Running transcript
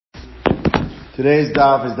Today's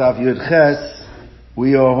daf is daf Yud Ches.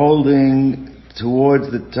 We are holding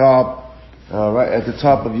towards the top, right at the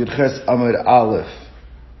top of Yud Ches Amud Aleph.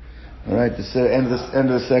 Alright, the end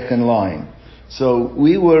of the second line. So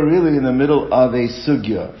we were really in the middle of a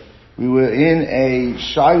sugya. We were in a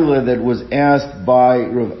shaila that was asked by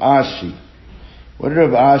Rav Ashi. What did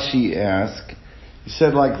Rav Ashi ask? He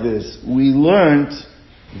said like this: we learned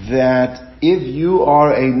that if you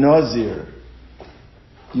are a Nazir,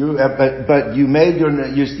 but you made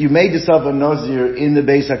yourself a Nazir in the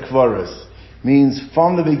Beis HaKvaros. Means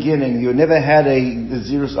from the beginning, you never had a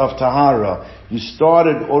Nazirus of Tahara. You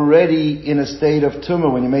started already in a state of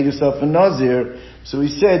Tumah when you made yourself a Nazir. So he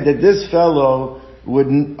said that this fellow would,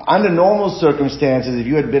 under normal circumstances, if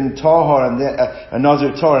you had been Tahar and a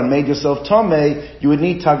Nazir Tahar and made yourself Tameh, you would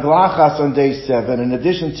need Taglachas on day 7. In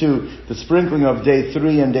addition to the sprinkling of day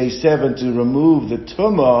 3 and day 7 to remove the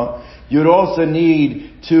Tumah, you would also need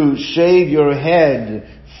to shave your head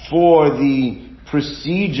for the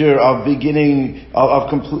procedure of beginning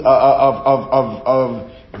of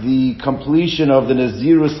the completion of the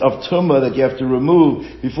Nazirus of Tumah that you have to remove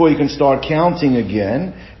before you can start counting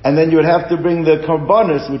again. And then you would have to bring the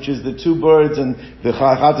Karbanis, which is the 2 birds and the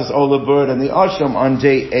Chachatas Ola bird and the Asham on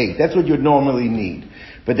day 8. That's what you'd normally need.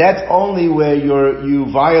 But that's only where you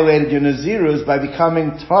violated your Nazirus by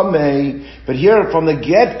becoming Tameh. But here from the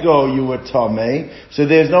get-go you were Tameh, so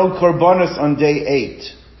there's no Karbanis on day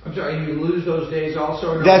 8. I'm sorry, you lose those days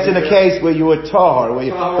also? No, that's in a case where you were tahar. But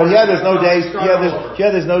here there's no days.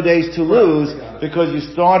 Here there's no days to lose because you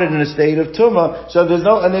started in a state of tumah. So there's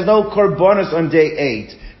no korbanos on day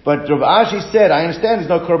 8. But Rav Ashi said, I understand there's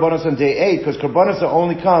no korbanos on day 8 because korbanos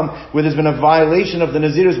only come where there's been a violation of the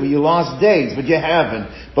Nazirus where you lost days, but you haven't.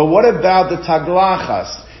 But what about the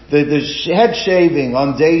taglachas? The head shaving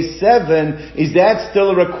on day 7, is that still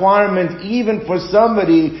a requirement even for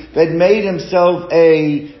somebody that made himself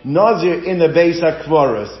a Nazir in the Beis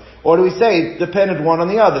HaKvaros? Or do we say it's dependent one on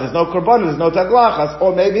the other? There's no korban, there's no taglachas.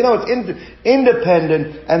 Or maybe no, it's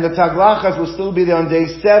independent and the taglachas will still be there on day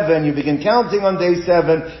 7. You begin counting on day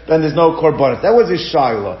 7, then there's no korban. That was his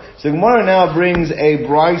shaila. So Gemara now brings a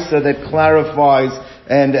brisa that clarifies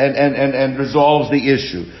and resolves the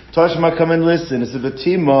issue. Tashma, come and listen. It's a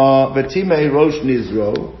Betima Rosh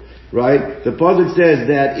Nizro, right? The pasuk says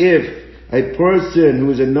that if a person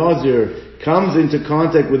who is a Nazir comes into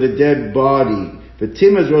contact with a dead body,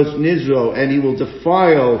 Betima Rosh Nizro, and he will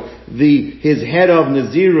defile his head of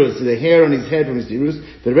Nazirus, the hair on his head from Nazirus.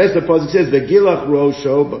 The rest of the pasuk says the Gilach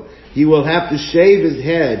Rosho, he will have to shave his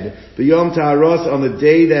head b'yom ta'aros on the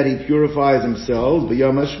day that he purifies himself,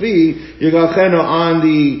 b'yom hashvi yigacheno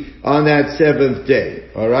on that 7th day.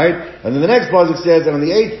 Alright? And then the next pasuk says that on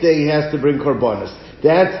the 8th day he has to bring korbanos.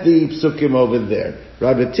 That's the psukim over there.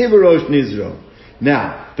 Right? B'tivarosh nizro.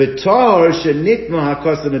 Now, b'tar shenitma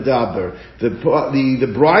hakosan adaber. The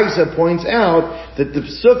brisa points out that the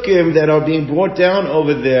psukim that are being brought down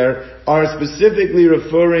over there are specifically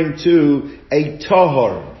referring to a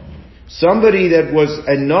tahor. Somebody that was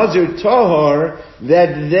a Nazir Tahar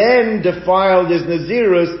that then defiled his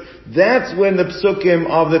Nazirus, that's when the psukim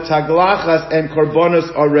of the Taglachas and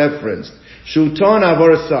Korbanos are referenced. Shuton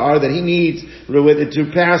Avor Sa'ar, that he needs to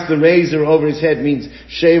pass the razor over his head, means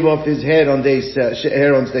shave off his head on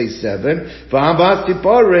hair on day 7. V'habas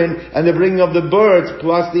Tiparin, and the bringing of the birds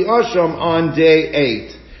plus the Asham on day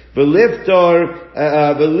 8. V'liftar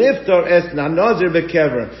es Nazir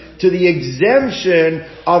bekever, to the exemption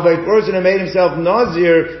of a person who made himself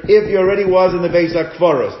Nazir if he already was in the Beis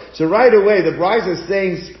HaKvaros. So right away, the Brisa is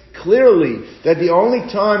saying clearly that the only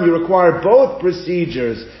time you require both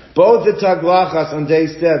procedures, both the Taglachas on day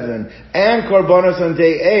 7 and Korbanos on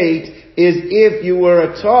day 8, is if you were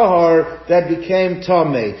a Tahar that became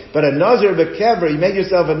Tameh. But a Nazir Bekever, you made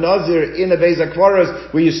yourself a Nazir in the Beis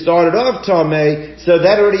HaKvaros where you started off Tameh, so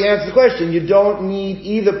that already answers the question. You don't need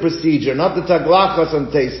either procedure, not the Taglachas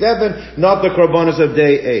on day 7, not the Korbanos of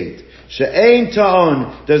day 8. She'ein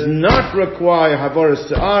ta'on does not require Havara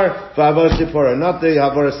Sa'ar v'Havara Siporan, not the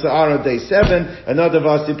Havara Sa'ar of day 7 and not the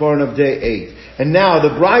Havara Siporan of day 8. And now the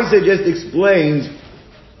Brisa just explains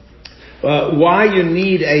why you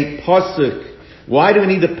need a pasuk. Why do we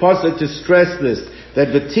need the pasuk to stress this? That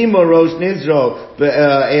Betima Rosh Nizro,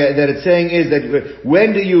 that it's saying is that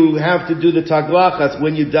when do you have to do the taglachas?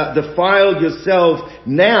 When you defiled yourself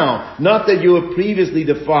now, not that you were previously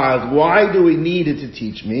defiled. Why do we need it to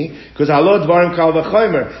teach me? Because halot dvarim kal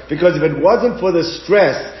v'chomer. Because if it wasn't for the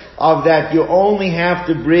stress of that you only have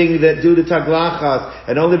to do the taglachas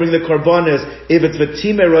and only bring the korbanos if it's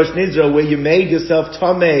v'timei rosh nizro where you made yourself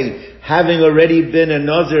tamei having already been a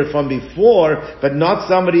Nazir from before, but not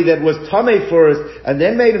somebody that was Tameh first and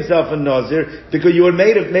then made himself a Nazir, because you had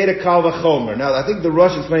made a Kal Vachomer. Now, I think the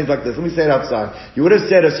Rosh explains like this. Let me say it outside. You would have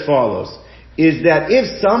said as follows, is that if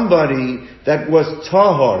somebody that was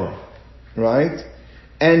Tahor, right,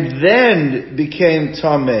 and then became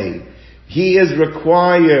Tameh, he is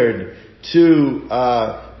required to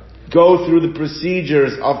go through the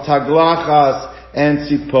procedures of Taglachas and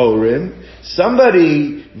Tziporim.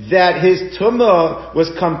 Somebody that his Tumah was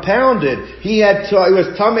compounded, he was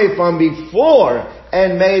Tameh from before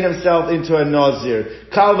and made himself into a Nazir.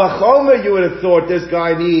 Kal Vachomer, you would have thought this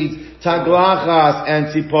guy needs Taglachas and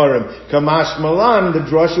Tziporim. Kamash Malan, the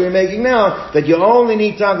drush we're making now, that you only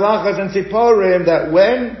need Taglachas and Tziporim, that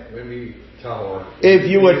when Tahor. If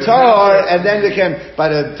you were Tahor and then became, but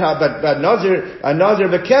Nazir, a Nazir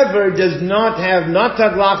Bekever does not have not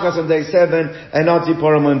Taglachas on day 7 and not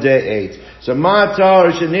Tziporim on day 8. So Ma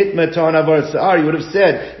Tahor Shenit Metan Avar Sa'ar, you would have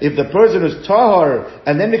said, if the person who's Tahor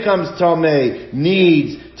and then becomes Tameh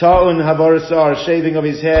needs Ta'un Havar Sa'ar, shaving of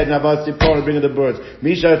his head, and Havar Tziporim, bringing the birds.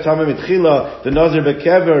 Misha Tameh Mitchila, the Nazir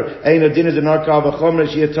Bekever, Ein Adin is an Arkal V'chomer,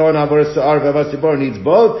 Shia Ta'un Havar Sa'ar, Havar Tziporim needs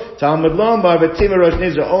both. Talmud Lombar, V'timah Rosh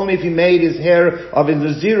Nizra, only if he made his hair of his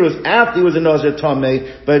Nazirus after he was a Nazir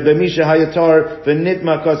Tameh, but B'misha Hayatar,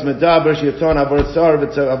 V'nitma Kos Medaber, Shia Ta'un Havar Sa'ar,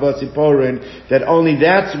 Havar Tziporim, that only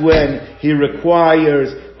that's when he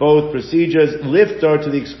requires both procedures, liftar to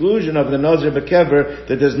the exclusion of the Nazir Bekever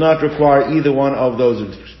that does not require either one of those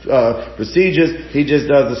procedures. He just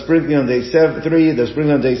does the sprinkling on day 3, the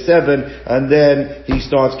sprinkling on day 7, and then he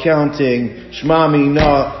starts counting Shema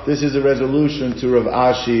Mina. This is a resolution to Rav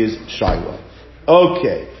Ashi's Shaila.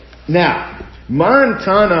 Okay. Now, Man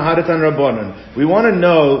Tana Hadatan Rabbanan. We want to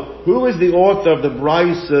know who is the author of the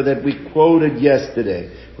Brisa that we quoted yesterday.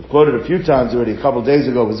 We quoted a few times already, a couple of days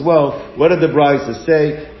ago as well. What did the Brisa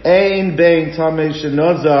say? Ein bein tamei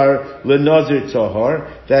shenazar lenazir tahor.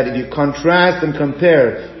 That if you contrast and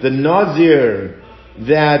compare the Nazir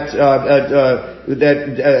that a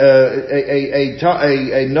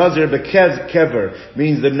Nazir bekever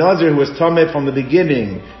means the Nazir who was tameh from the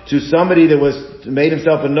beginning to somebody that was made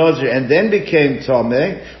himself a Nazir and then became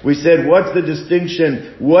tameh. We said, what's the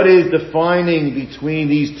distinction? What is defining between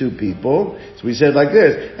these two people? So we said like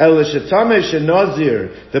this: El shetameh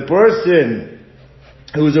shenazir, the person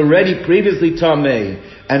who is already previously tameh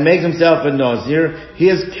and makes himself a Nazir,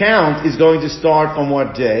 his count is going to start from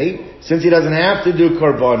what day? Since he doesn't have to do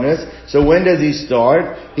korbanos, so when does he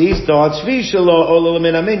start? He starts Shvi Shelo Ola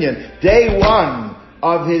Min Aminyan. Day 1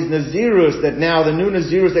 of his Nazirus, that now the new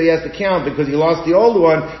Nazirus that he has to count because he lost the old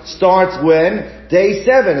one, starts when? Day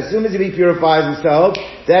 7. As soon as he purifies himself,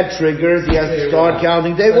 that triggers, he has to start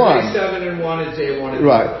counting day 1. Day 7 and 1 is day 1.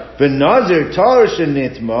 Right. The Nazir Torah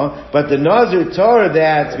shenitma, but the Nazir Torah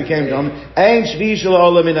that became ain't Shvi Shelo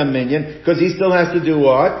Ola Min Aminyan, because he still has to do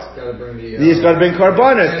what? He's got to bring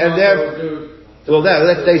korbanos, and then. Well,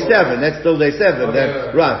 that's day 7. That's still day 7.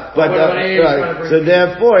 Okay, right. But, right. So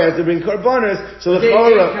therefore, he has to bring korbanos. So the day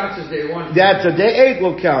Torah, 8 counts as day 1. That's a day 8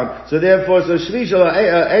 will count. So therefore, Shvi Shelo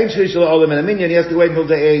ain't Shvi Shelo Ola Min Aminyan, he has to wait until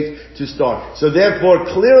day 8 to start. So therefore,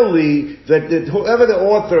 clearly, that whoever the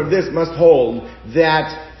author of this must hold that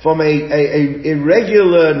from a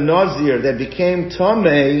regular Nazir that became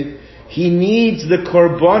Tameh, he needs the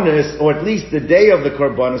korbanos, or at least the day of the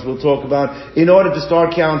korbanos we'll talk about, in order to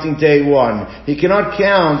start counting day 1. He cannot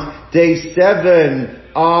count day 7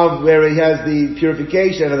 of where he has the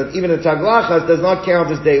purification, and even the taglachas does not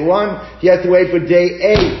count as day 1. He has to wait for day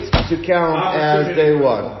 8 to count as day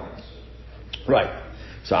 1. Right.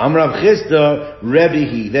 So Amrav Chisda,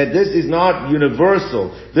 Rebbe, that this is not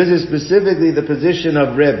universal. This is specifically the position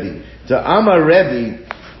of Rebbe. To Amar Rebbe,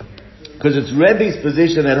 because it's Rebbe's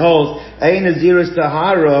position that holds Ein Nazirus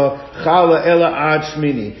Tahara Chala Ela Ad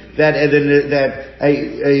Shmini, that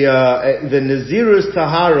the Nazirus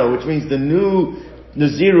Tahara, which means the new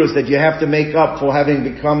Nazirus that you have to make up for having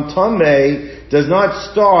become Tameh, does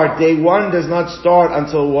not start. Day 1 does not start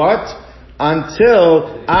until what?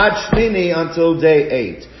 Until Ad Shmini, until day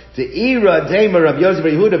 8. The Ira Dema Rabbi Yosef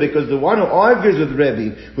Yehuda, because the one who argues with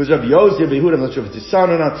Rebbe, who's Rabbi Yosef Yehuda, I'm not sure if it's his son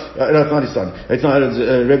or not. No, it's not his son. It's not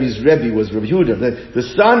Rebbe's Rebbe was Rabbi Yehuda. The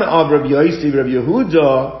son of Rabbi Yosef, Rabbi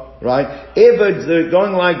Yehuda, right? If it's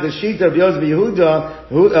going like the sheet of Yosef Yehuda,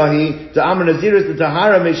 the Amar Nazirus, the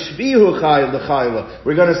Tahara Meshvihu Chayil, the Chayla.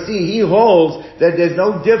 We're going to see he holds that there's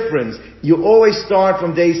no difference. You always start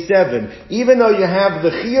from day 7. Even though you have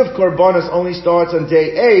the Chiyuv Korbanos only starts on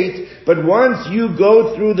day 8, but once you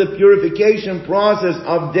go through the purification process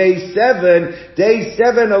of day 7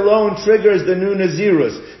 alone triggers the new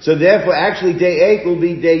Nazirus. So therefore, actually day 8 will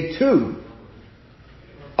be day 2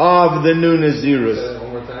 of the new Nazirus.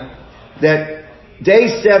 One more time. That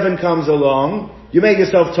day 7 comes along, you make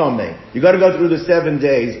yourself Tomei. You got to go through the 7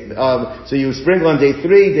 days. So you sprinkle on day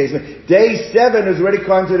 3, day 7 is already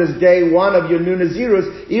counted as day 1 of your new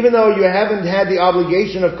Nazirus, even though you haven't had the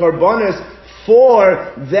obligation of Karbonis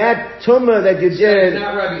for that tumah that you did.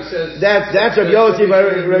 Not Rabbi says. That's Rabbi Yossi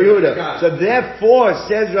Rabbi Yehuda. So therefore,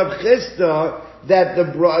 says Rabbi Chisda, that the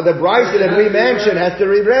Bryce that we mentioned has to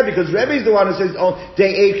read Rebbe, because Rebbe is the one who says,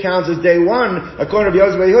 day 8 counts as day 1. According to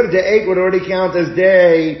Rabbi Yossi Rabbi Yehuda, day 8 would already count as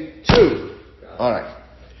day 2. Alright.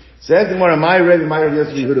 Says the Gemara, my Rebbe, my Rabbi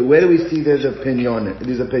Yossi Rabbi Yehuda, where do we see these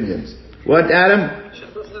opinions? What, Adam? This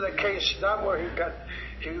is the case, not where he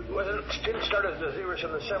didn't start as Nazirus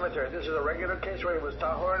in the cemetery. This is a regular case where he was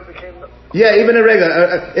tahor and became. Yeah, even a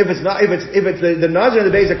regular. If it's the Nazir in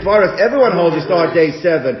the basic forest, everyone holds you start day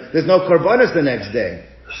 7. There's no korbanos the next day.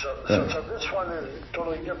 So this one is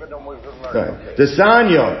totally different than what we've been learning. Right. The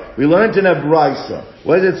Sanyo, we learned in a Brisa.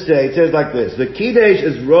 What does it say? It says like this: the Kiddush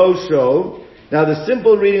is Rosho. Now the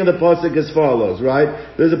simple reading of the pasuk is follows,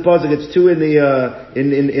 right? There's a pasuk, it's 2 in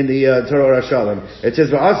the Torah Rashalim. It says,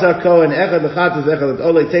 V'asa kohen echad l'chatas echad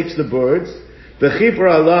l'olei, takes the birds, v'chipar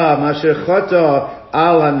Allah masher chata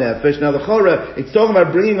al hanefesh. Now the Chorah, it's talking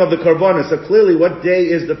about bringing of the korbanos. So clearly, what day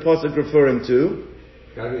is the pasuk referring to?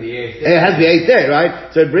 Gotta be the 8th day. It has the 8th day,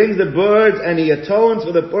 right? So it brings the birds and he atones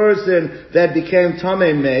for the person that became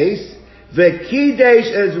Tamei Meis. V'kidesh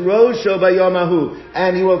es rosho bayomahu,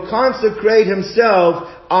 and he will consecrate himself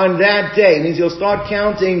on that day. It means he'll start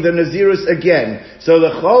counting the Nazirus again. So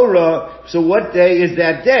the Chorah, so what day is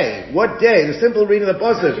that day? What day? The simple reading of the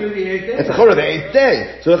pasuk. It's the Chorah, the 8th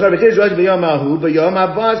day. So the Chorah is rosh bayomahu, bayom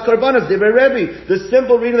haba korbanos divrei Rebbe. The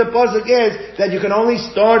simple reading of the pasuk is that you can only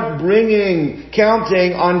start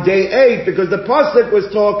counting on day 8, because the pasuk was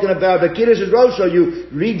talking about the Kiddush is Rosho. You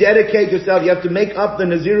rededicate yourself. You have to make up the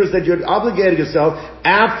Nazirus that you had obligated yourself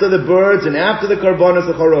after the birds and after the korbanos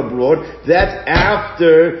the Chorah brought. That's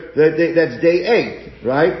after that's day 8,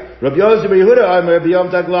 right? Rabbi Yossi Rabbi Yehuda, Rabbi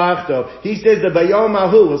Yom Taglachto, he says the Bayom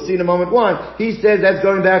Ahu, we'll see in a moment 1, he says that's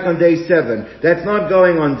going back on day 7. That's not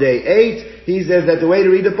going on day 8. He says that the way to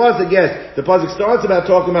read the pasuk, yes, the pasuk starts about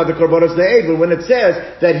talking about the korbanos day 8, but when it says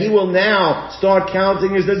that he will now start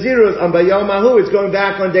counting his Nazirus on Bayom Ahu, it's going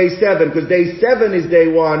back on day 7, because day 7 is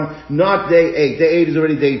day 1, not day 8. Day 8 is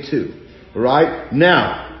already day 2. Right?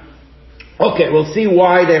 Now, okay, we'll see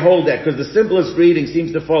why they hold that, because the simplest reading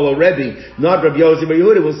seems to follow Rebbe, not Rabbi Yossi Bar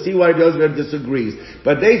Yehuda. We'll see why Rabbi Yossi Bar Yehuda disagrees.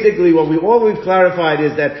 But basically, what we've clarified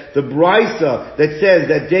is that the Brisa that says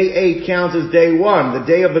that day 8 counts as day 1, the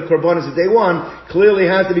day of the Korbanos is day 1, clearly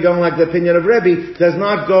has to be going like the opinion of Rebbe, does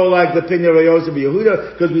not go like the opinion of Rabbi Yossi Bar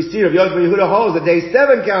Yehuda, because we see Rabbi Yossi Bar Yehuda holds that day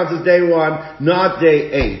 7 counts as day 1, not day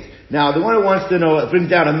 8. Now, the one who wants to know, brings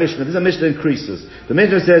down a Mishnah. This is a Mishnah in Krisus. The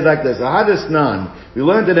Mishnah says like this, Ahadasnan, we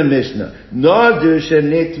learned in a Mishnah, Nazir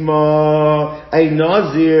shenitma, a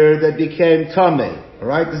Nazir that became Tamei.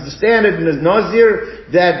 Alright? This is the standard in the Nazir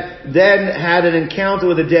that then had an encounter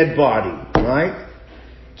with a dead body. Right?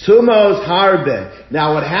 Tumos harbe.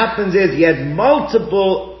 Now what happens is he had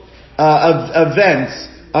multiple events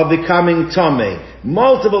of becoming Tamei.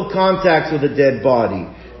 Multiple contacts with a dead body.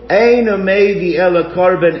 Says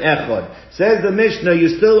the Mishnah, you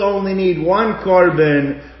still only need 1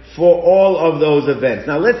 korban for all of those events.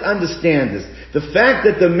 Now let's understand this. The fact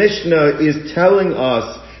that the Mishnah is telling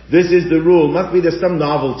us this is the rule, must be there's some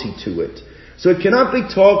novelty to it. So it cannot be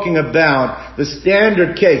talking about the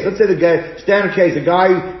standard case. Let's say a guy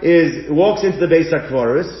walks into the Beis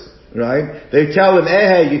HaKvaros, right? They tell him,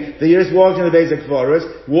 hey, you just walked into the Beis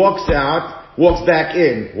HaKvaros, walks out, walks back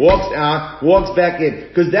in, walks out, walks back in.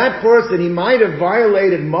 Because that person, he might have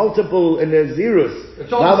violated multiple Nazirus.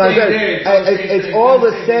 It's all the same day. It's all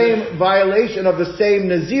the same violation of the same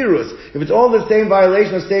Nazirus. If it's all the same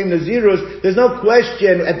violation of the same Nazirus, there's no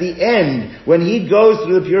question at the end, when he goes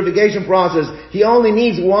through the purification process, he only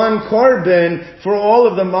needs 1 korban for all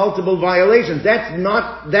of the multiple violations. That's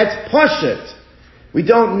Pashut.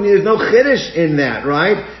 There's no Chiddush in that,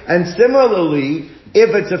 right? And similarly,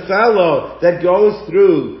 if it's a fellow that goes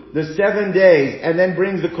through the 7 days and then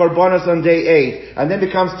brings the korbanos on day 8 and then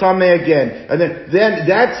becomes tamei again, and then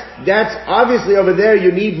that's obviously over there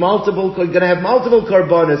you're going to have multiple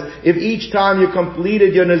korbanos if each time you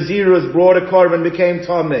completed your nazirus, brought a korban, became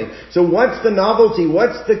tamei. So what's the novelty?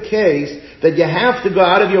 What's the case that you have to go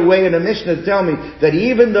out of your way in a Mishnah to tell me that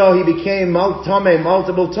even though he became tamei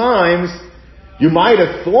multiple times, you might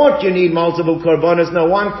have thought you need multiple korbanos. No,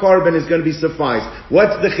 1 korban is going to be suffice.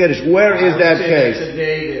 What's the chiddush? Where is that case? That's a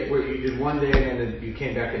day where you did one day and then you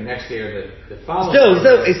came back the next day or the following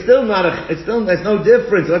it's there's no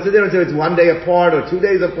difference. What's the difference if it's 1 day apart or 2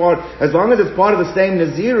 days apart? As long as it's part of the same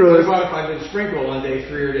Nazirus. What about if I've been sprinkled on day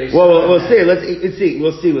 3 or day 7? Well, we'll see.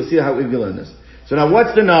 We'll see how we learn this. So now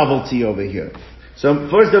what's the novelty over here? So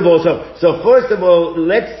first of all,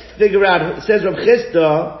 let's figure out, it says Rav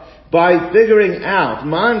Chisda, by figuring out,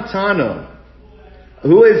 Montana,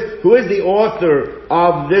 who is the author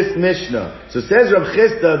of this Mishnah. So says Rav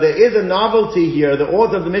Chisda, there is a novelty here. The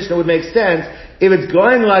author of the Mishnah would make sense if it's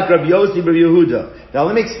going like Rabbi Yossi bar Yehuda. Now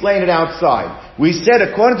let me explain it outside. We said,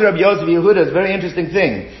 according to Rabbi Yossi bar Yehuda, it's a very interesting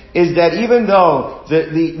thing, is that even though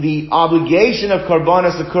the obligation of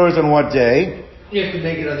Karbanos occurs on what day? You have to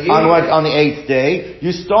make it on the 8th On the 8th day,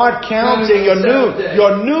 you start counting your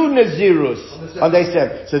new Nazirus on day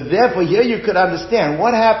 7. So therefore, here you could understand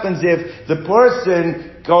what happens if the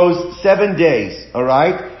person goes 7 days,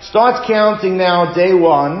 alright? Starts counting now day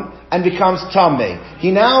 1 and becomes Tameh.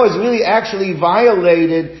 He now has really actually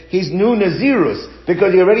violated his new Nazirus,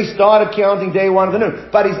 because he already started counting day 1 of the new.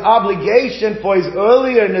 But his obligation for his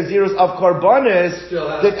earlier Nazirus of Karbanis,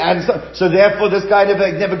 so therefore this guy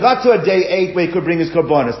never got to a day 8 where he could bring his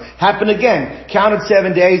Karbanis. Happened again. Counted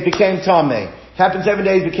 7 days, became Tameh. Happened 7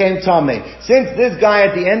 days, became Tameh. Since this guy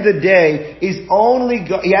at the end of the day is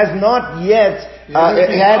he has not yet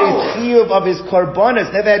had his chiyuv of his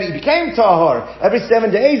karbonis. He became tahor. Every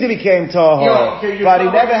 7 days he became tahor. But he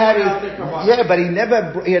never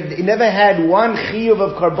had he never had one chiyuv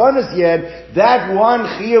of karbonis yet. That one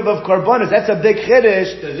chiyuv of karbonis, that's a big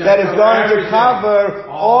chiddush that is going to cover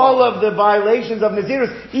all of the violations of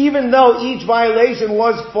Nazirus, even though each violation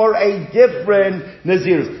was for a different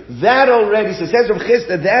Nazirus. That already, so says Rav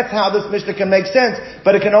Chisda, that's how this Mishnah can make sense,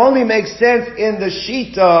 but it can only make sense in the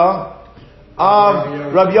Shita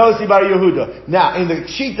of Rabbi Yossi bar Yehuda. Now, in the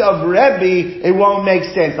Shita of Rabbi, it won't make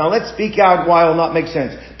sense. Now, let's speak out why it will not make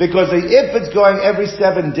sense. Because if it's going every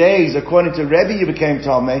 7 days, according to Rabbi, you became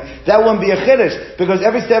Tameh, that won't be a chiddush. Because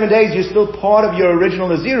every 7 days, you're still part of your original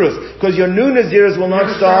Nazirus. Because your new Nazirus will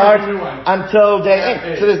not start until day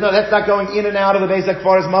 8. So that's not going in and out of the basic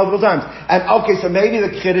forest multiple times. And okay, so maybe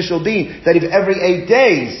the chiddush will be that if every 8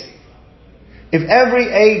 days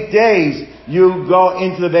you go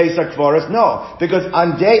into the Beisak forest. No. Because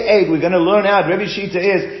on day 8, we're going to learn out, Rabbi Shita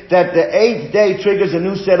is, that the 8th day triggers a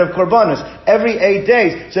new set of Korbanos. Every 8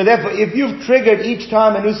 days. So therefore, if you've triggered each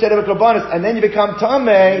time a new set of Korbanos, and then you become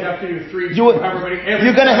Tameh, you're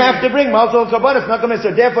going to have to bring multiple Korbanos. So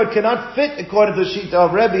therefore, it cannot fit according to the Shita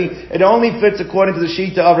of Rabbi. It only fits according to the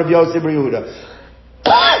Shita of Rabbi Yossi bar Yehuda.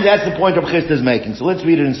 That's the point Rav Chisda is making. So let's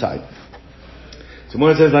read it inside. So when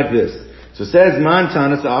it says like this. So says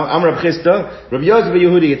Montana, so I'm Rav Chisda, Rabbi Yossi bar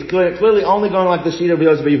Yehudi. It's clearly only going like the sheet of Rabbi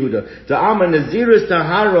Yossi bar Yehuda. The Amar Nazirus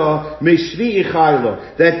Tahara Mishvi Ichaylo.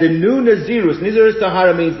 That the new Nazirus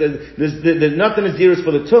Tahara means there's not the Nazirus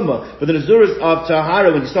for the Tumah, but the Nazirus of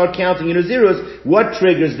Tahara, when you start counting your Nazirus, what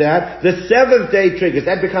triggers that? The 7th day triggers.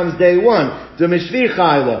 That becomes day 1. The Mishvi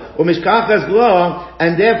Ichaylo. Or Mishkachas Law,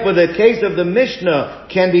 and therefore the case of the Mishnah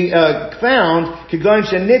can be found,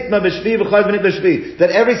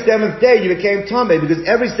 that every 7th day you became Tameh, because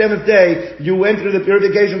every 7th day you went through the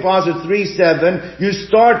purification process 3-7, you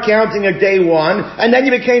start counting at day 1, and then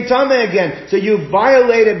you became Tameh again. So you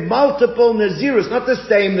violated multiple Nazirus, not the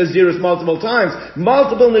same Nazirus multiple times,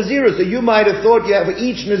 multiple Nazirus. So you might have thought for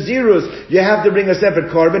each Nazirus you have to bring a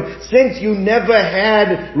separate carbon. Since you never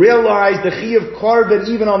had realized the Chi of carbon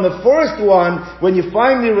even on the first one, when you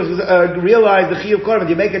finally realize the Chi of carbon,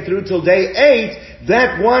 you make it through till day 8,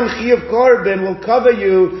 that one Chi of carbon will cover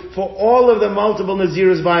you for all of the multiple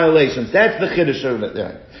Nazirus violations. That's the chiddush of it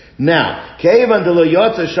there. Now, since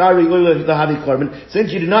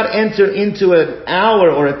you did not enter into an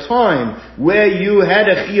hour or a time where you had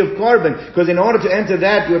a chi of carbon, because in order to enter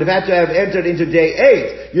that, you would have had to have entered into day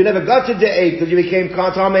 8. You never got to day 8 because you became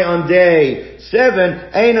Tameh on day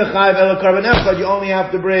 7. You only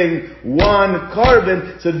have to bring 1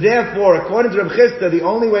 carbon. So therefore, according to Rav Chisda, the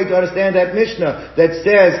only way to understand that Mishnah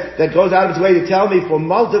that goes out of its way to tell me for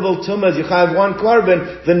multiple tumas you have 1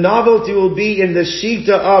 carbon, the novelty will be in the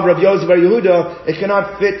Shita of Rabbi Yossi bar Yehuda. It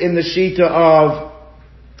cannot fit in the Shita of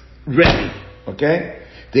Rabbi. Okay?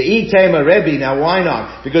 The 18a-b, now why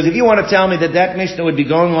not? Because if you want to tell me that Mishnah would be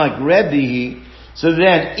going like Rabbi, so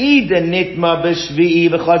then, if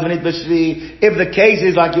the case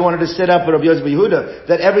is like you wanted to set up for Rabbi Yossi bar Yehuda,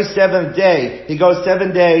 that every 7th day, he goes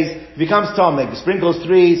 7 days, becomes Tameh, sprinkles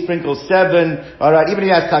 3, sprinkles 7, alright, even if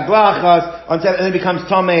he has taglachas, on 7, and then becomes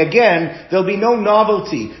Tameh again, there'll be no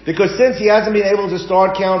novelty, because since he hasn't been able to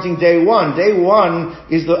start counting day 1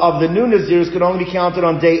 is of the new Nazirus can only be counted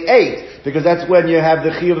on day 8. because that's when you have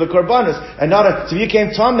the chiyuv of the korbanos. And so if you came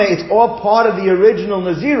tameh, it's all part of the original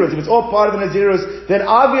nazirus. If it's all part of the nazirus, then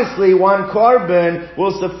obviously one korban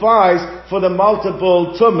will suffice for the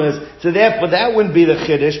multiple tumas. So therefore that wouldn't be the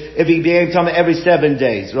chiddush if he became tameh every 7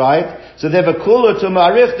 days, right? So therefore kula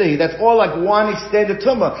tumah arichti, that's all like one extended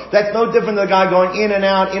tumah. That's no different than the guy going in and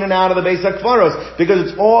out of the Beis HaKvaros, because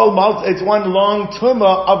it's it's one long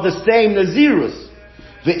tumah of the same nazirus.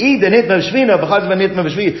 So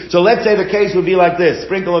let's say the case would be like this,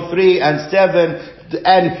 sprinkle of 3 and 7,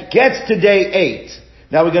 and gets to day 8.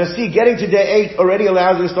 Now we're going to see getting to day 8 already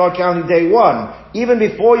allows you to start counting day 1. Even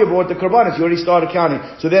before you brought the korbanos, you already started counting.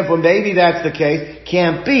 So therefore maybe that's the case.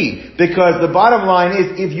 Can't be. Because the bottom line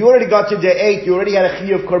is, if you already got to day 8, you already had a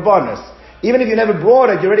chiyuv korbanos. Even if you never brought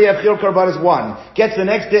it, you already have chiyuv korbanos 1. Gets the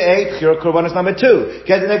next day 8, chiyuv korbanos number 2.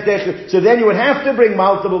 Gets the next day, so then you would have to bring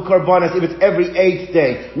multiple korbanos if it's every 8th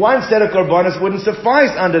day. One set of korbanos wouldn't suffice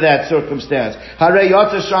under that circumstance.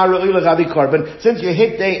 Since you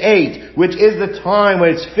hit day 8, which is the time where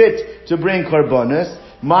it's fit to bring korbanos,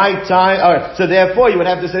 so therefore you would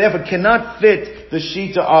have to say, therefore cannot fit the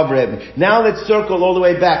shita of Rabbi. Now let's circle all the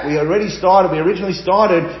way back. We originally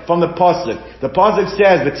started from the pasuk. The pasuk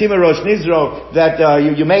says, "V'tima rosh nizro," that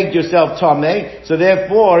you make yourself tameh. So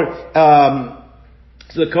therefore,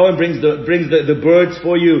 so the Kohen brings the birds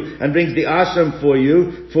for you and brings the ashram for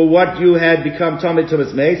you for what you had become tameh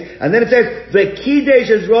tumas meis. And then it says,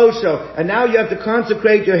 "V'kidesh es rosho," and now you have to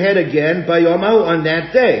consecrate your head again by yomahu on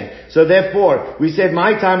that day. So therefore, we said,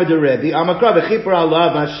 my time of the Rebbe, Amakra v'chipar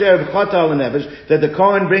alav asher v'chata al nevesh, that the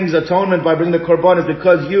Kohen brings atonement by bringing the korbanos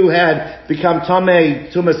because you had become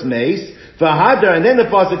tameh tumas meis. V'hadar, and then the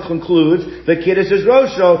pasuk concludes, the kiddush is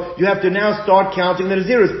rosho, you have to now start counting the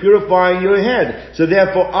nazirus, purifying your head. So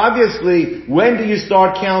therefore, obviously, when do you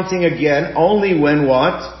start counting again? Only when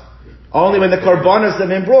what? Only when the korbanos have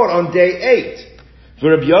been brought on day 8. For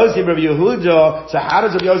Rabbi Yosef, Rabbi Yehuda, so how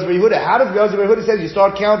does Rabbi Yosef, Rabbi Yehuda? How does Rabbi Yosef, Rabbi Yehuda say you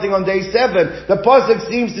start counting on day 7? The pasuk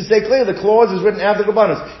seems to say clearly, the clause is written after the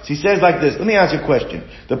korbanos. So he says like this, let me ask you a question.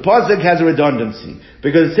 The pasuk has a redundancy,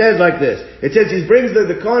 because it says like this. It says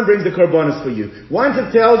the Kohen brings the korbanos for you. Once it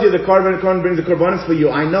tells you the Kohen brings the korbanos for you,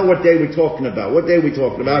 I know what day we're talking about. What day are we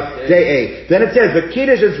talking about? Day 8. Then it says, the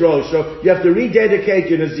kiddush is rosho, you have to rededicate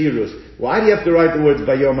your nazirus. Why do you have to write the words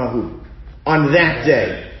bayomahu? On that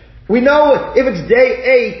day. We know if it's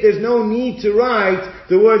day 8, there's no need to write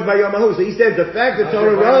the words by Yomahu. So he says the fact that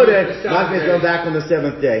Torah wrote it must go back on the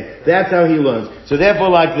 7th day. That's how he learns. So therefore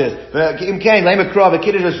like this.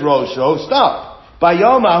 Stop.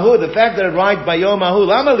 Bayomahu, the fact that it writes Bayomahu,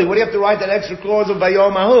 Lamali, what do you have to write that extra clause of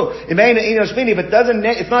Bayomahu? If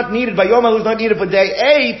it's not needed, Bayomahu is not needed for day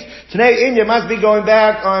 8, today India must be going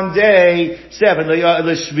back on day 7,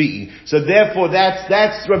 L'Shvi'i. So therefore that's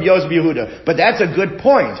Rabbi Yosef Yehuda. But that's a good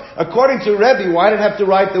point. According to Rabbi, why did it have to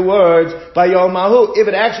write the words Bayomahu? If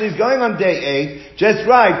it actually is going on day 8, just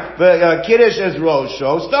write, Kiddush as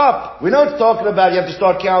Rosho, stop. We know it's talking about you have to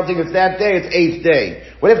start counting, it's that day, it's 8th day.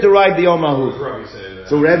 What do you have to write Bayomahu?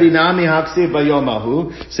 So Rabbi Nami Haksiv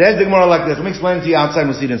Bayomahu says the Gemara like this. Let me explain it to you outside,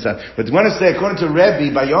 we'll see it inside. But I want to say, according to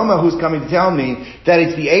Rabbi, Bayomahu is coming to tell me that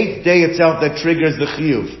it's the 8th day itself that triggers the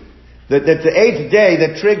chiyuv. That the 8th day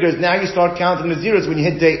that triggers, now you start counting the zeros when you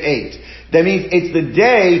hit day 8. That means it's the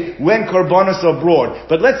day when korbanos are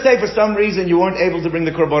brought. But let's say for some reason you weren't able to bring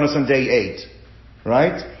the korbanos on day 8.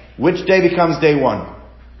 Right? Which day becomes day 1?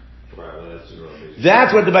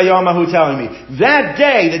 That's what the Bayomahu is telling me. That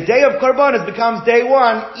day, the day of Korbanos becomes day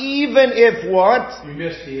 1, even if what? You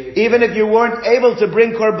missed the 8th. Even if you weren't able to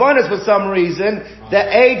bring Korbanos for some reason, the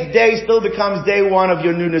 8th day still becomes day 1 of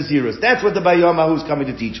your new Nazirus. That's what the Bayomahu is coming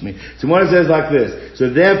to teach me. So one says like this.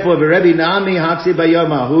 So therefore, Rebbe Nami Haksi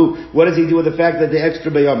Bayomahu, what does he do with the fact that the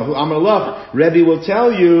extra Bayomahu? Amalach, Rebbe will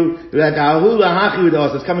tell you that Ahula Hachi with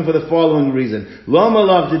us is coming for the following reason.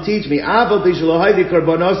 Lomalach to teach me,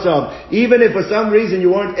 even if for some reason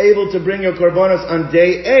you weren't able to bring your korbanos on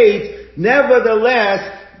day 8, nevertheless,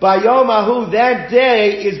 Bayomahu, that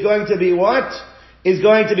day is going to be what? Is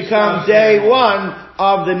going to become day 1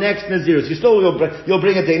 of the next Nazirus. You'll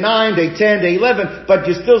bring it day 9, day 10, day 11, but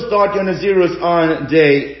you still start your Nazirus on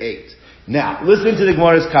day 8. Now, listen to the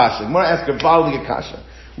Gemara's kasha. Gemara asked a Baldiga kasha.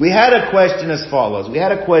 We had a question as follows. We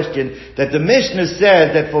had a question that the Mishnah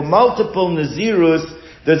said that for multiple Nazirus,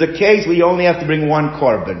 There's a case where you only have to bring one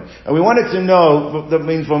korban. And we wanted to know, that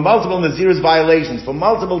means for multiple Nazir's violations, for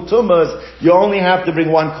multiple tumas, you only have to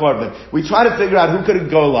bring one korban. We try to figure out who could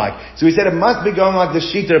it go like. So we said it must be going like the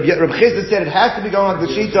Shita. Rabbi Chisda said it has to be going like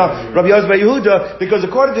the Shita, Rabbi Yosef Yehuda, because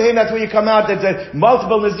according to him, that's where you come out that's a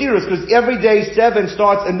multiple Nazirus, because every day 7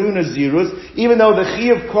 starts a new Nazirus, even though the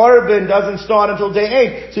Chi of korban doesn't start until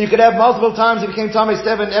day 8. So you could have multiple times it became Tamei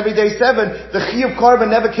 7, every day 7, the Chi of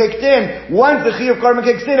korban never kicked in. Once the Chi of korban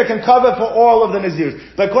kicks in, it can cover for all of the Nazirs.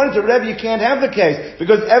 But according to Rebbe, you can't have the case,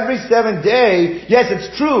 because every 7th day, yes,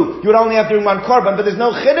 it's true, you would only have to bring one korban, but there's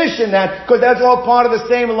no chiddush in that, because that's all part of the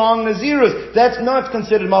same long Nazirus. That's not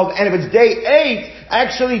considered multiple. And if it's day 8,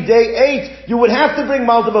 actually day 8, you would have to bring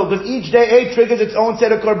multiple, because each day 8 triggers its own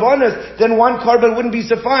set of korbanos, then one korban wouldn't be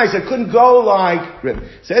suffice. It couldn't go like, Rebbe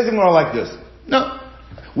says it more like this. No.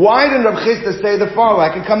 Why didn't Rabbi Chisda say the following?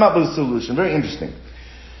 I can come up with a solution. Very interesting.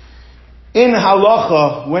 In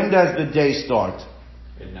halacha, when does the day start?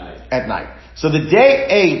 At night. At night. So the day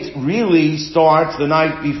 8 really starts the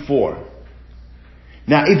night before.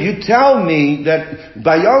 Now, if you tell me that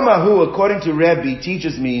Bayomahu, according to Rabbi,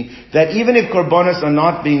 teaches me that even if korbanos are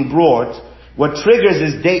not being brought, what triggers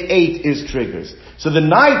is day 8 is triggers. So the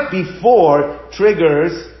night before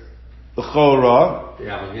triggers the chora,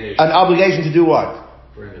 an obligation to do what?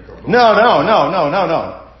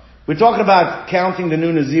 No. We're talking about counting the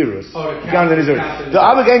new Nazirus. The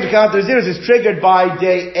obligation to count the Nazirus is triggered by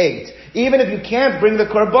day 8. Even if you can't bring the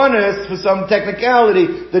korbanos for some technicality,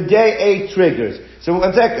 the day 8 triggers. So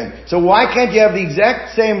one second. So why can't you have the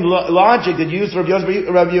exact same logic that you used for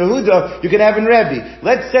Rabbi Yehuda, you can have in Rebbe?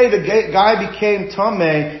 Let's say the guy became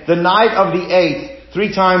Tameh the night of the 8th,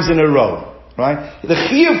 3 times in a row. Right? The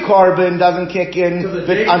Chi of korban doesn't kick in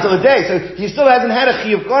until the day. So he still hasn't had a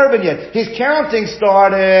Chi of korban yet. His counting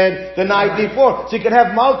started the night before. So you can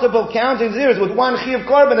have multiple counting zeros with one Chi of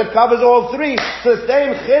korban that covers all 3. So the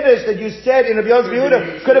same Chiddush that you said in Rabbi Yosef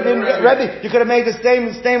Yehuda could have been Rebbe. You could have made the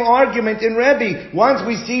same argument in Rebbe. Once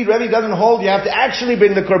we see Rebbe doesn't hold, you have to actually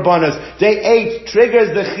bring the korbanos. Day 8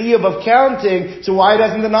 triggers the Chi of counting. So why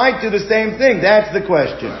doesn't the night do the same thing? That's the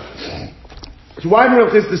question. So why did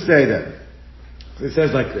Rabbi Chisda say that? It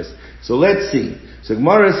says like this. So let's see. So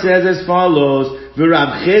Gemara says as follows: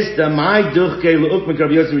 V'Rab Chisda my duchke l'ukmek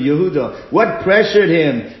Rabbi Yosef Yehuda. What pressured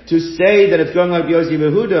him to say that it's going like Rabbi Yosef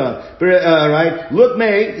Yehuda? Right?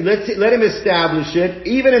 Let him establish it.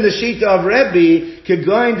 Even in the Shita of Rebbe,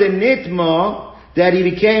 kegoin de nitma, that he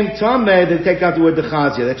became Tameh, then take out the word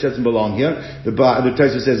Dechazia. That doesn't belong here. The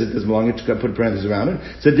Taisa says it doesn't belong here. Put parentheses around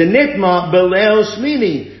it. So the Nitma Belel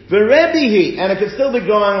Shmini V'Rebbehi, and it could still be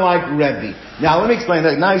going like Rebbe. Now let me explain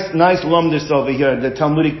that. Nice lumdus over here. The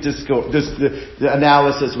Talmudic the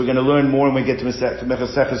analysis. We're going to learn more when we get to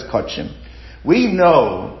Mechaseches Kotshim. We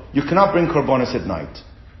know you cannot bring korbanos at night.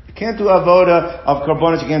 You can't do avoda of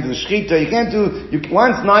korbanos. You can't do the shchita. You can't do.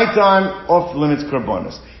 Once nighttime, off limits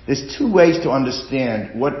korbanos. There's 2 ways to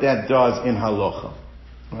understand what that does in halacha.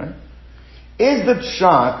 Right? Is the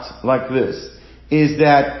shot like this? Is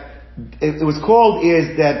that it was called?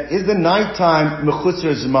 Is the nighttime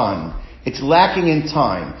mechusar zman? It's lacking in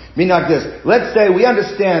time. Meaning like this. Let's say we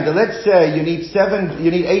understand that. Let's say you need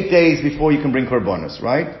 8 days before you can bring korbanos,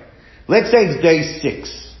 right? Let's say it's day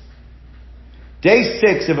 6. Day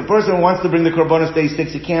 6. If a person wants to bring the korbanos day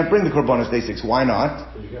 6, he can't bring the korbanos day 6. Why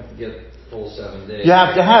not? You have to get full 7 days. You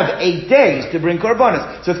have to have 8 days to bring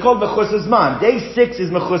korbanos. So it's called mechusar zman. Day 6 is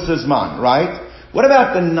mechusar zman, right? What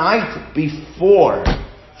about the night before?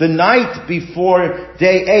 The night before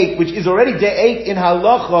day 8, which is already day 8 in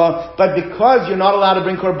halacha, but because you're not allowed to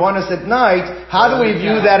bring korbanos at night, how do we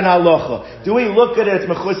view that in halacha? Do we look at it as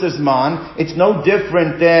mechusar zman? It's no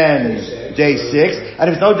different than day 6. And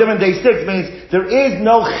if it's no different than day 6, it means there is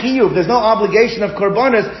no chiyuv, there's no obligation of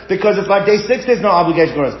korbanos, because it's like day 6, there's no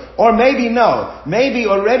obligation of korbanos. Or maybe no. Maybe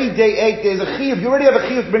already day 8, there's a chiyuv. You already have a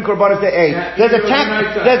chiyuv to bring korbanos day 8. There's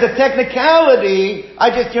a technicality.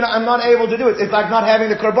 I'm not able to do it. It's like not having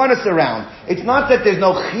the korbanos around. It's not that there's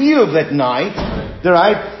no chiyuv at night,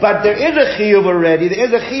 right? But there is a chiyuv already. There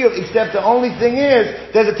is a chiyuv, except the only thing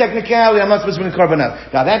is, there's a technicality. I'm not supposed to bring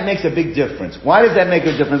korbanos. Now that makes a big difference. Why does that make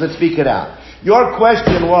a difference? Let's speak it out. Your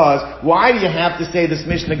question was, why do you have to say this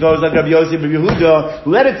Mishnah goes like Rabbi Yosef Yehuda?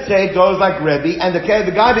 Let it say it goes like Rebbe, and the guy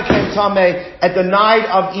became Tameh at the night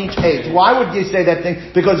of each 8. Why would you say that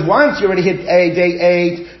thing? Because once you already hit day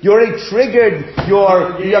 8, you already triggered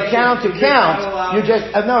your count to count. You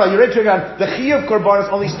already triggered. The Chiyuv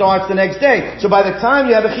Korbanos only starts the next day. So by the time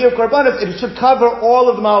you have a Chiyuv Korbanos, it should cover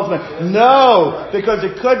all of the Malzman. No, because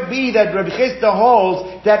it could be that Rabbi Chisda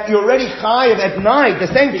holds that you're already Chayiv at night.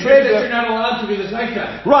 The same trigger. allowed to because it's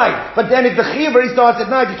nighttime. Right, but then if the chiyuv already starts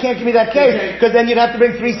at night, you can't give me that case, because then you'd have to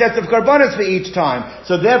bring 3 sets of karbanos for each time.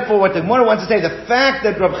 So therefore, what the Gemara wants to say, the fact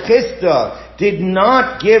that Rav Chisda did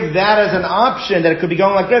not give that as an option, that it could be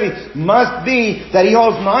going like Rebbe, must be that he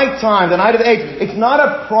holds nighttime, the night of the 8th. It's not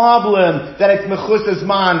a problem that it's mechusas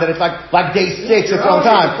man, that it's like day 6 its own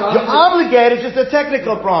time. You're obligated, it's just a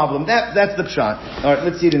technical problem. That's the pshat. Alright,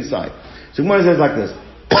 let's see it inside. So Gemara says like this.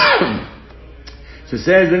 So it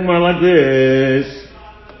says the Gemara like this.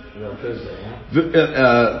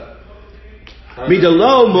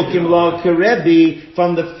 Midalo mukim lo Rebbe,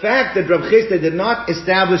 from the fact that Rav Chisda did not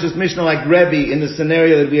establish his Mishnah like Rebbe in the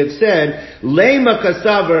scenario that we had said, lema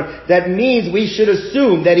kasaver, that means we should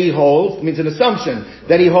assume that he holds, means an assumption,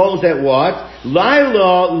 that he holds that what?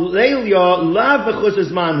 Leilya lav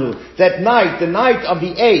mechusas manhu, that night, the night of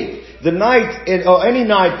the 8th, the night, or any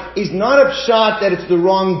night, is not a pshat that it's the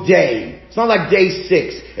wrong day. It's not like day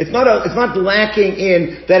 6. It's not lacking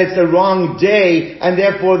in that it's the wrong day, and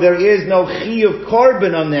therefore there is no chiyuv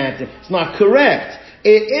korban on that. It's not correct.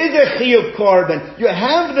 It is a chiyuv korban. You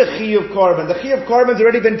have the chiyuv korban. The chiyuv korban's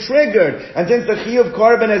already been triggered, and since the chiyuv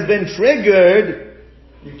korban has been triggered,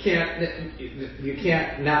 you can't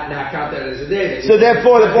not count that as a day. So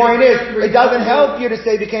therefore, the point is, it doesn't help you to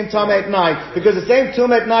say became Tameh at night, because the same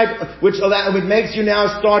Tumah at night, which makes you now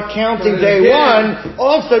start counting day 1,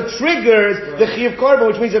 also triggers the Chiyuv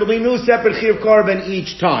Korban, which means it'll be new separate Chiyuv Korban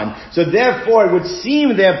each time. So therefore, it would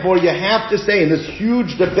seem, therefore, you have to say in this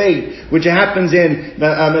huge debate, which happens in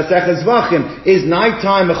Maseches Zvachim, is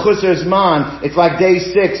nighttime mechusar zman, it's like day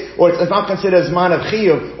 6, or it's not considered zman of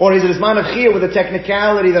Chiyuv, or is it a zman of Chiyuv with a technicality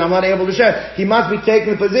that I'm not able to share? He must be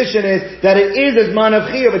taking the position is that it is a zman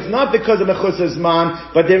of chiyuv. It's not because of mechusas zman,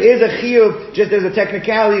 but there is a chiyuv, just as a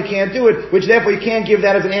technicality you can't do it, which therefore you can't give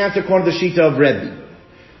that as an answer according to the Shita of Rabbi.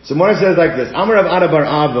 So Mora says like this, Amar Rav Ada bar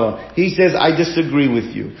Ava, he says, I disagree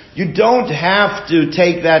with you. You don't have to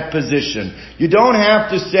take that position. You don't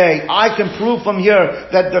have to say, I can prove from here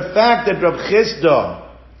that the fact that Rav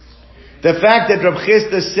Chisda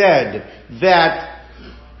said that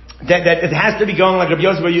it has to be going like Rabbi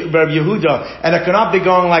Yosef Rabbi Yehuda, and it cannot be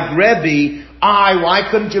going like Rebbe. Why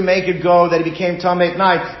couldn't you make it go that it became Tameh at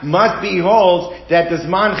night? Must be holds that the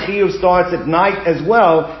Zman Chiyuv starts at night as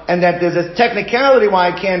well, and that there's a technicality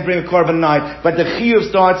why I can't bring a korban night, but the Chiyuv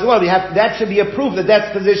starts as well. That should be a proof that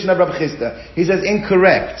that's the position of Rabbi Chisda. He says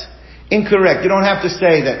incorrect. You don't have to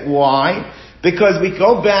say that. Why? Because we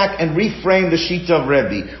go back and reframe the Shita of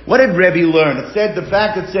Rebbe. What did Rebbe learn? It says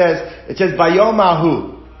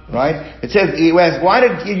Bayomahu. Right? It says, he asked, why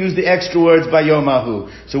did you use the extra words by Yomahu?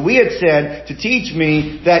 So we had said to teach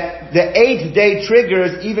me that the 8th day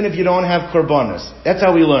triggers even if you don't have korbanos. That's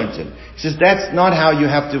how we learned it. He says that's not how you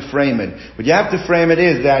have to frame it. What you have to frame it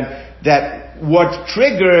is that what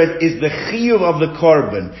triggers is the chiyuv of the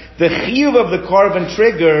korban. The chiyuv of the korban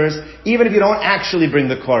triggers even if you don't actually bring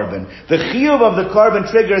the korban. The chiyuv of the korban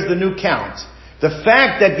triggers the new count. The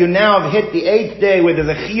fact that you now have hit the 8th day where there's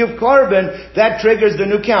a chiyuv korban, that triggers the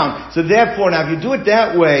new count. So therefore, now if you do it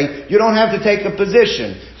that way, you don't have to take a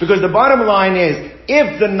position. Because the bottom line is,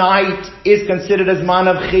 if the night is considered as man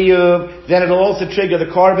of chiyuv, then it'll also trigger the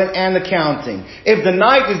korban and the counting. If the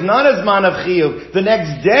night is not as man of chiyuv, the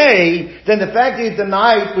next day, then the fact that the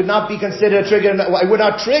night would not be considered it would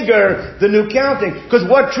not trigger the new counting. Because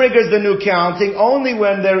what triggers the new counting? Only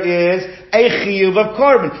when there is a chiyuv of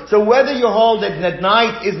korban. So whether you hold that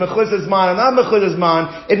night is mechusas man or not mechusas man,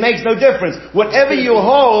 it makes no difference. Whatever you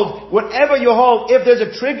hold, if there's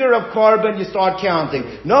a trigger of korban, you start counting.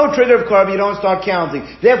 No trigger of korban, you don't start counting.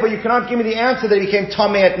 Therefore, you cannot give me the answer that it became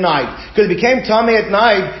tameh at night. Because it became tameh at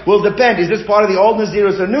night will depend. Is this part of the old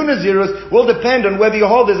Nazirus or new Nazirus? Will depend on whether you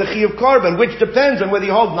hold there's a chiyuv korban, which depends on whether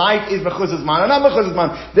you hold night is mechusas man or not mechusas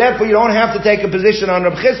man. Therefore, you don't have to take a position on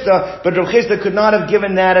Rav Chisda, but Rav Chisda could not have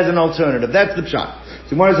given that as an alternative. That's the pshat.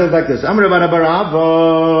 So Gemara says like this. Amar Rav bar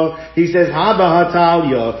Ava. He says, Haba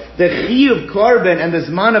hatalya. The chiyuv korban and the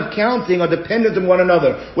zman of counting are dependent on one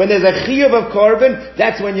another. When there's a chiyuv of korban,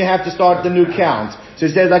 that's when you have to start the new count. So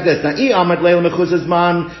he says like this. Now, if you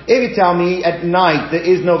tell me at night there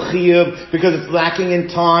is no chiyuv because it's lacking in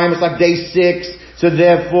time, it's like day 6. So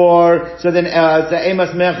then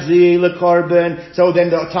emas mechzi lekorban. So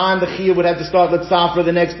then the time the chiyuv would have to start with safra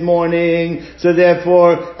the next morning. So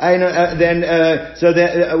therefore,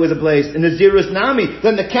 it was a place. In the Nazirus nami,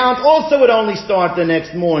 then the count also would only start the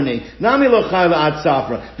next morning. Nami lo chayla ad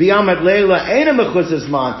safra. V'yamat leila ena mechusas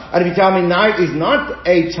man. And if you tell me night is not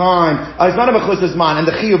a time, it's not a mechusas man, and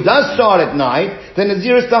the chiyuv does start at night, then the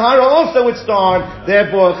Nazirus tahara also would start.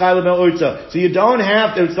 Therefore, chayla ben urza. So you don't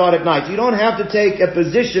have to start at night. So you don't have to take take a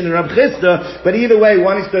position in Rav Chisda, but either way,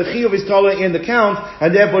 one is the chiyuv is taller in the count,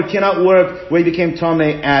 and therefore it cannot work where he became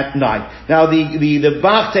tameh at night. Now the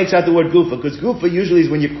Bach takes out the word gufa, because gufa usually is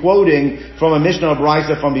when you're quoting from a Mishnah or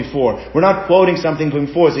Brisa from before. We're not quoting something from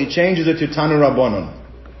before, so he changes it to Tanu Rabbanon.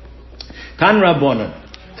 Tanu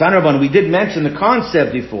Rabbanon. We did mention the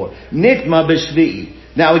concept before. Nitma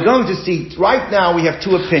b'shvi'i. Now we're going to see, right now we have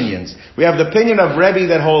two opinions. We have the opinion of Rabbi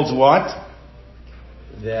that holds what?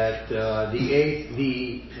 That that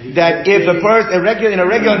if a person, in a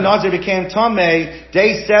regular Nazir became Tameh,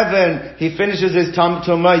 day 7, he finishes his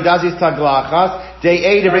Tumah, he does his Taglachas, day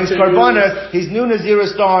 8, he brings Karbanas, his new Nazir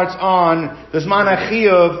starts on the Zman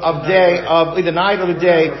HaChiyuv of the night or the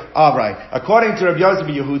day of, right. According to Rabbi Yosef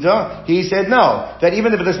Yehuda, he said no, that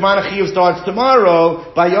even if the Zman HaChiyuv starts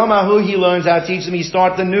tomorrow, by Yom HaHu he learns how to teach them, he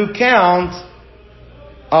starts the new count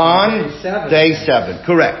on day 7.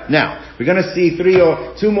 Correct. Now, we're going to see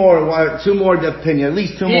two more opinion, at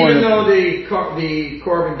least two more. Even though the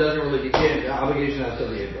Korban doesn't really begin, the obligation has to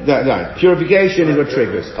be. Right. Purification is what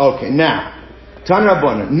triggers. Okay, now, Tan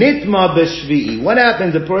Rabbanan, Nitma b'shvi'i. What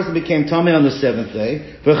happens? A person became Tameh on the 7th day,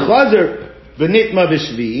 v'chazer v'nitma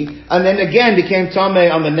b'shvi'i, and then again became Tameh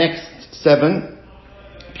on the next 7,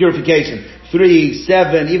 purification. 3,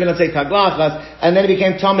 7, even let's say Taglachas, and then he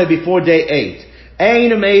became Tameh before day 8. He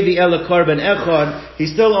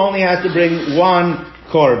still only has to bring one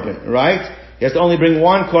korban, right? He has to only bring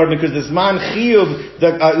one korban because the Zman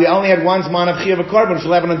Chiyuv, we only had one Zman of Chiyuv of korban, which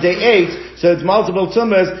will happen on day 8, so it's multiple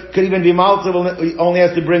tumas, could even be multiple, he only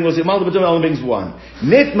has to bring, multiple tumas only brings one.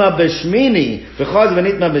 Nitma b'shmini, because of a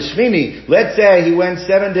nitma b'shmini, let's say he went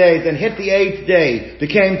 7 days and hit the 8th day,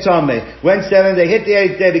 became tameh. Went 7 days, hit the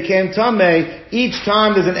 8th day, became tameh. Each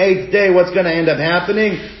time there's an 8th day, what's going to end up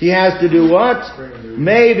happening? He has to do what?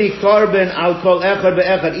 Maybe korban al kol echad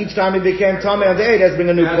ve'echad. Each time he became tameh on the 8th, he has to bring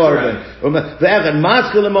a new korban.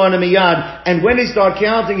 And when he starts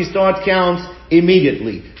counting, he starts counts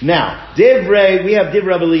immediately. Now, Divrei, we have Divrei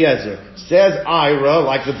Rabbi Eliezer. Says Ira,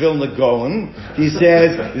 like the Vilna Gaon, he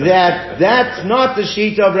says that that's not the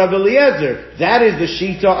Shita of Rabbi Eliezer. That is the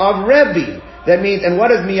Shita of Rabbi. That means, and what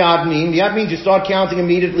does miyad mean? Miyad means you start counting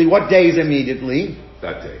immediately. What day is immediately?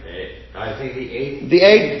 That day. I think the 8th. The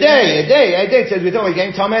 8th day. A day. It says we thought we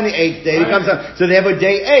came Tameh on the 8th day. He comes up. So therefore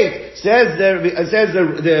day 8 says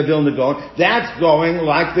the Vilna Gaon. That's going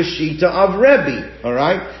like the Shita of Rebbe.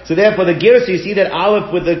 Alright? So therefore the Girsa, you see that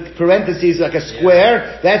Aleph with the parentheses like a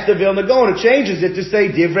square, that's the Vilna Gaon. It changes it to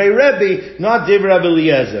say Divrei Rebbe, not Divrei Rabbi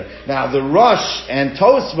Eliezer. Now the Rosh and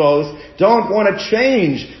Tosfos don't want to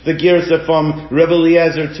change the Girsa from Rabbi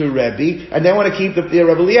Eliezer to Rebbe, and they want to keep the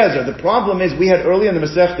Rabbi Eliezer. The problem is, we had earlier in the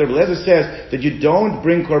Masech, Rabbi Eliezer says that you don't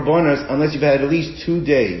bring korbanos unless you've had at least 2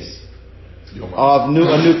 days of a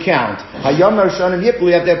new count. Hayom Rishon Yipul,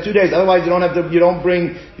 you have to have 2 days, otherwise you don't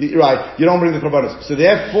bring the korbanos. So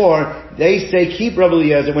therefore, they say keep Rabbi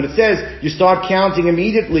Eliezer. When it says you start counting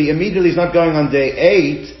immediately is not going on day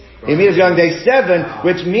 8, immediately going day 7,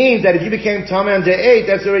 which means that if you became Tameh on day 8,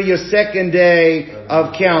 that's already your 2nd day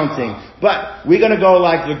of counting. But we're going to go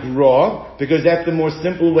like the Gra, because that's the more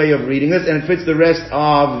simple way of reading this, and it fits the rest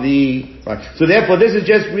of the... Right. So therefore, this is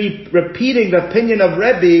just repeating the opinion of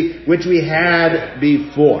Rebbe, which we had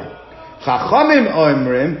before. Chachamim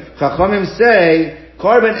say,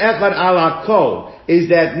 Korban Echad ala kol, is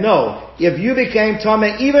that no, if you became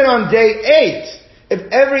Tameh even on day 8,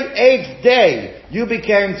 if every 8th day you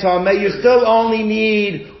became Tameh, you still only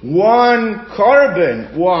need one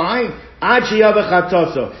korban. Why?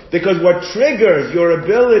 Because what triggers your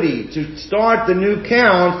ability to start the new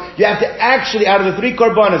count, you have to actually, out of the 3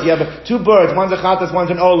 korbanos, you have 2 birds, one's a chatas,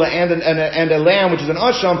 one's an ola, and a lamb, which is an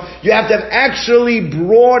asham, you have to have actually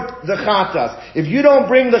brought the chatas. If you don't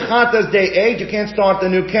bring the chatas day 8, you can't start the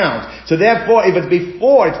new count. So therefore, if it's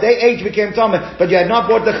before, it's day 8 you became tameh, but you had not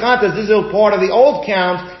brought the chatas, this is still part of the old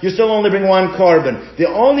count, you still only bring one korban.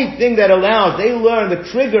 The only thing that allows, they learn the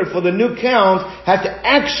trigger for the new count has to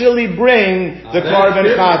actually bring the korban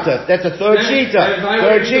chatas. That's a third shita.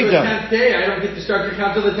 Third shita. I don't get to start the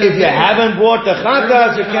count till the 10th If you haven't brought the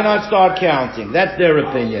chatas, you cannot start counting. That's their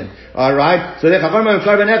opinion. Alright? So they korban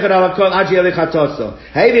echad ala kol ad she'yeh chatoso.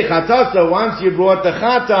 Hey chatoso, once you brought the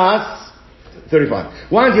chatas,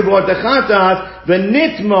 35. Once you brought the chatas, the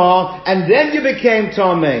nitma, and then you became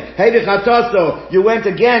tameh. Hey, chataso, you went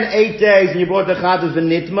again 8 days and you brought the chatas, the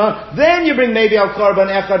nitma, then you bring maybe al korban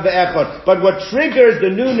echad ve'echad. But what triggers the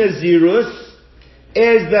new nazirus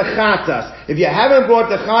is the chatas. If you haven't brought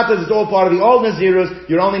the chatas, it's all part of the old nazirus,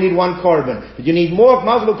 you only need one korban. But you need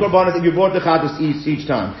multiple korbanos if you brought the chatas each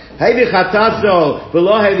time. Hey, chataso,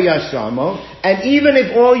 v'lo hey ashamo. And even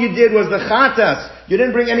if all you did was the chatas, You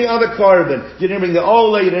didn't bring any other korban. You didn't bring the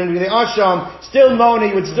ola, you didn't bring the asham. Still mona,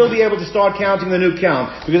 you would still be able to start counting the new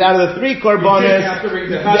count. Because out of the 3 korbanos,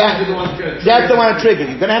 that's the one that triggered.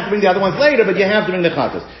 You're going to have to bring the other ones later, but you have to bring the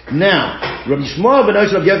chatas. Now, Rabbi Shmuel ben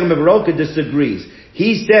Oshel Yechon ben Baroka disagrees.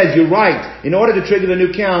 He says, you're right, in order to trigger the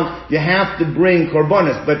new count, you have to bring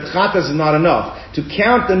korbanos, but chatas is not enough. To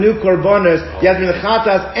count the new korbanos, you have to bring the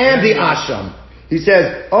chatas and the asham. He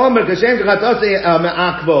says,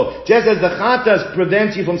 just as the chatas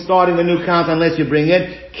prevents you from starting the new count unless you bring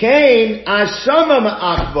it, Kain ashama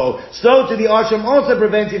ma'akvo. So to the asham also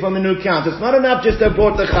prevents you from the new count. It's not enough just to have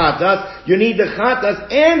brought the chatas. You need the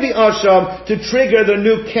chatas and the asham to trigger the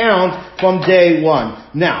new count from day 1.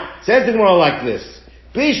 Now, says the Gemara like this.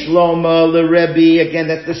 Bishloma l'Rebbe, again,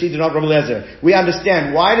 that's the Shita of Rabbi Lezer. We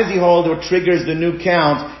understand. Why does he hold what triggers the new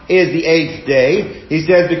count is the 8th day? He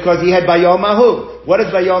says because he had Bayom Ahu. What is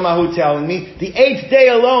Bayom Ahu telling me? The 8th day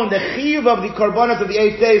alone, the chiyuv of the korbanos of the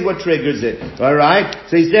 8th day is what triggers it. Alright?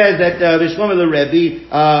 So he says that, Bishloma l'Rebbe,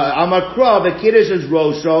 Amar Krov, the Kiddush is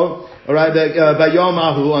Rosho. Alright, Bayom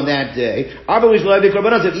Ahu on that day.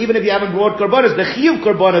 Even if you haven't brought korbanos, the chiyuv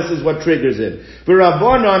korbanos is what triggers it. For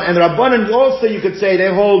Rabbanon, and Rabbanon also you could say, they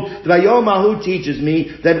hold, Bayom Ahu teaches me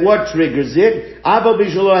that what triggers it,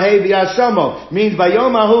 means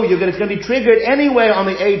Bayom Ahu, it's going to be triggered anyway on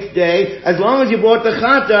the 8th day, as long as you brought the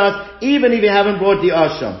chatas, even if you haven't brought the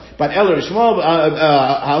asham. But Eller Shmuel,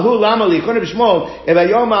 Ahu Lamali, according to Shmuel, if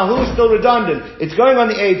Bayom Ahu is still redundant, it's going on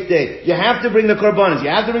the 8th day. You have to bring the korbanos, you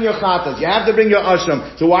have to bring your chatas, you have to bring your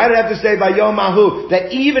asham. So why did I have to say Bayom Ahu? That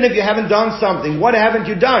even if you haven't done something, what haven't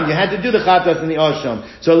you done? You had to do the chatas and the asham.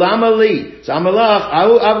 So Lamali, so Amalach,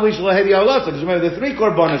 Ahu Avu Shlohevi Allah. So remember the 3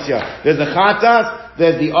 korbanos here. There's the chatas,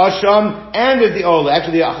 there's the asham, and there's the ola.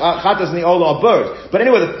 Actually, the chatas and the ola are birds. But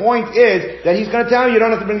anyway, the point is that he's going to tell you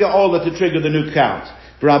don't have to bring the ola to trigger the new count.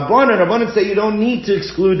 For Rabbanan say you don't need to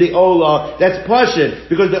exclude the ola. That's pashut,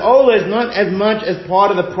 because the ola is not as much as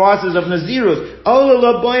part of the process of nazirus. Ola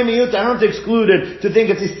la boy miyut, I don't have to exclude it to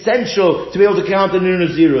think it's essential to be able to count the new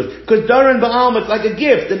nazirus. Because daran ba'alma, it's like a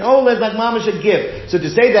gift, and ola is like mamash a gift. So to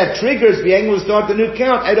say that triggers being able to start the new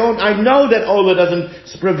count, I know that ola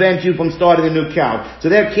doesn't prevent you from starting a new count.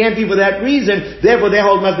 So there can't be for that reason, therefore their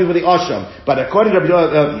hold must be for the asham. But according to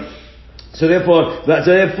So therefore,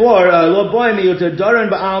 lo boy miyut daran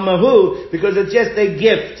ba'almahu, because it's just a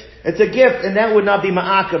gift. It's a gift, and that would not be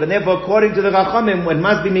ma'akav. And therefore, according to the Chachamim, when it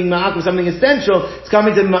must be being ma'akav something essential, it's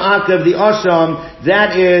coming to ma'akav the asham.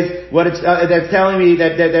 That is what it's that's telling me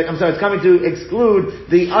it's coming to exclude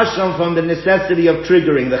the asham from the necessity of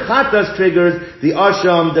triggering. The chatas triggers, the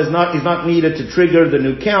asham is not needed to trigger the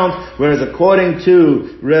new count. Whereas according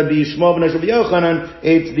to Rabbi Shmuel ben Rabbi Yochanan,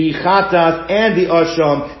 it's the chatas and the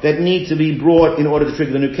asham that need to be brought in order to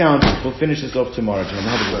trigger the new count. We'll finish this off tomorrow, Jim.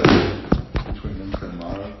 Have a good day.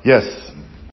 Yes.